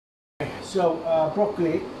So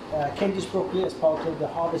broccoli, Kentish broccoli as part of the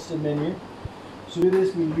harvested menu. So with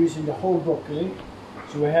this we're using the whole broccoli.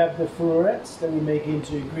 So we have the florets that we make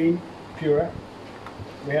into green puree.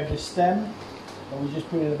 We have the stem that we just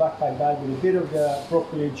put in the backpack bag with a bit of the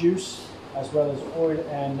broccoli juice as well as oil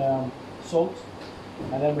and salt.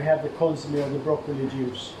 And then we have the consomme of the broccoli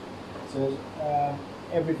juice. So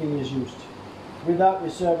everything is used. With that we're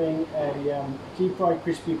serving a deep fried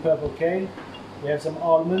crispy purple cane. We have some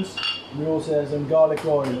almonds. We also have some garlic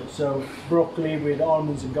oil. So broccoli with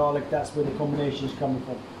almonds and garlic, that's where the combination is coming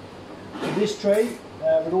from. So this tray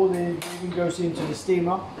with all the ingredients goes into the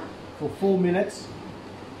steamer for 4 minutes.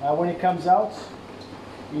 When it comes out,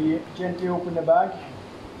 we gently open the bag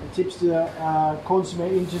and tips the consomme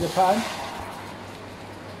into the pan.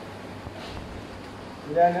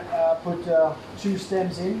 We then put 2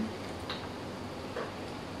 stems in,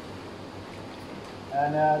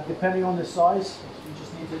 and depending on the size, you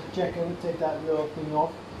just need to check them, take that little thing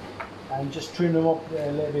off, and just trim them up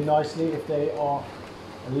a little bit nicely if they are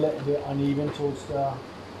a little bit uneven towards the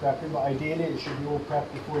prepping. But ideally, it should be all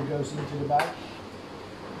prepped before it goes into the bag.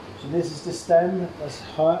 So this is the stem that's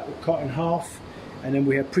cut in half, and then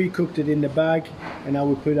we have pre-cooked it in the bag, and now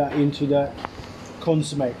we put that into the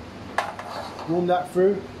consomme. Warm that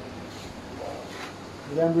through.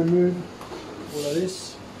 We then remove all of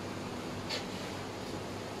this.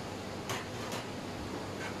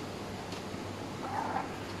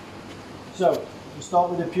 So we start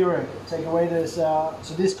with the puree. Take away this. So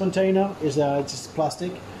this container is just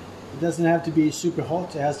plastic. It doesn't have to be super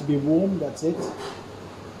hot. It has to be warm. That's it.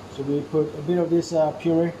 So we put a bit of this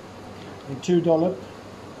puree in 2 dollop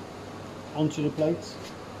onto the plate.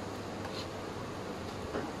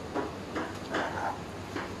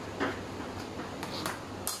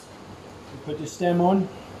 We put the stem on.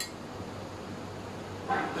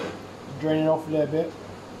 Drain it off a little bit.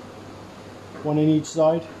 One on each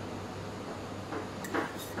side.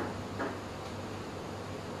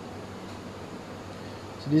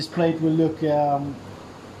 So this plate will look,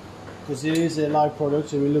 because it is a live product,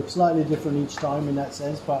 so it will look slightly different each time in that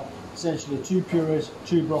sense, but essentially 2 purees,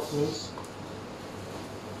 2 broccolis.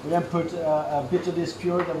 We then put a bit of this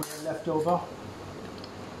puree that we have left over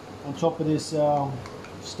on top of this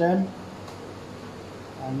stem,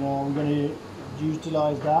 and we're going to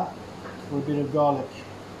utilize that for a bit of garlic.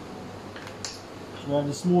 So we have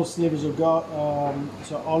the small slivers of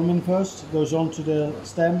so almond first, goes onto the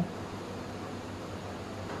stem.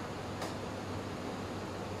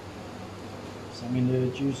 Some in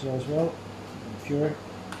the juicer as well, puree.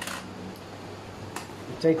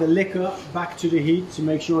 We take the liquor back to the heat to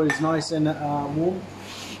make sure it's nice and warm.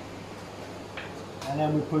 And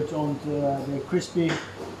then we put on the crispy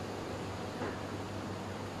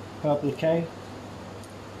purple cane.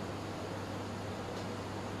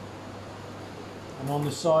 And on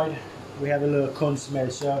the side we have a little consomme.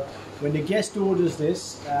 So when the guest orders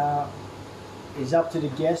this, it's up to the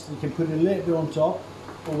guest. We can put a little bit on top,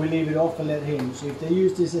 or we leave it off and let him. So if they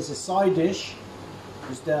use this as a side dish,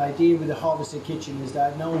 because the idea with the harvested kitchen is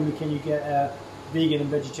that not only can you get a vegan and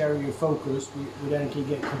vegetarian focus, we then can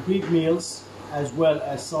get complete meals as well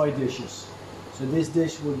as side dishes. So this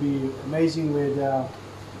dish would be amazing with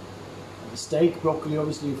steak, broccoli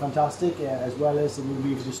obviously fantastic, as well as it would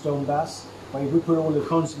be for the stone bass. But if we put all the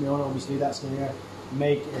consomme on, obviously that's going to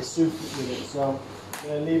make a soup with it. So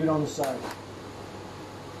leave it on the side.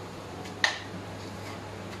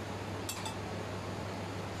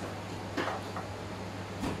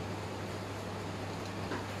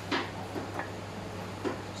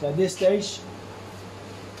 So at this stage,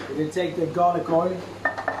 we're going to take the garlic oil.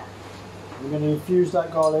 We're going to infuse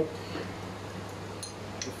that garlic.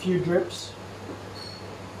 A few drips.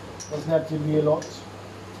 Doesn't have to be a lot.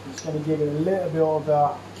 Just going to give it a little bit of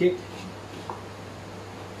a kick.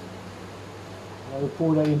 And we'll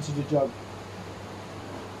pour that into the jug.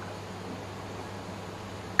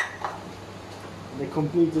 And to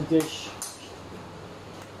complete the dish,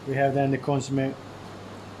 we have then the consomme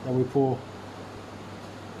that we pour.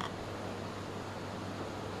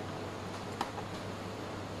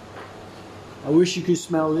 I wish you could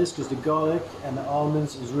smell this, because the garlic and the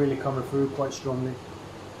almonds is really coming through quite strongly.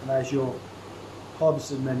 And that's your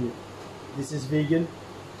harvested menu. This is vegan.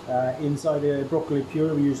 Inside the broccoli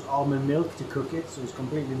puree we use almond milk to cook it, so it's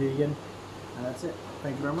completely vegan. And that's it.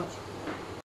 Thank you very much.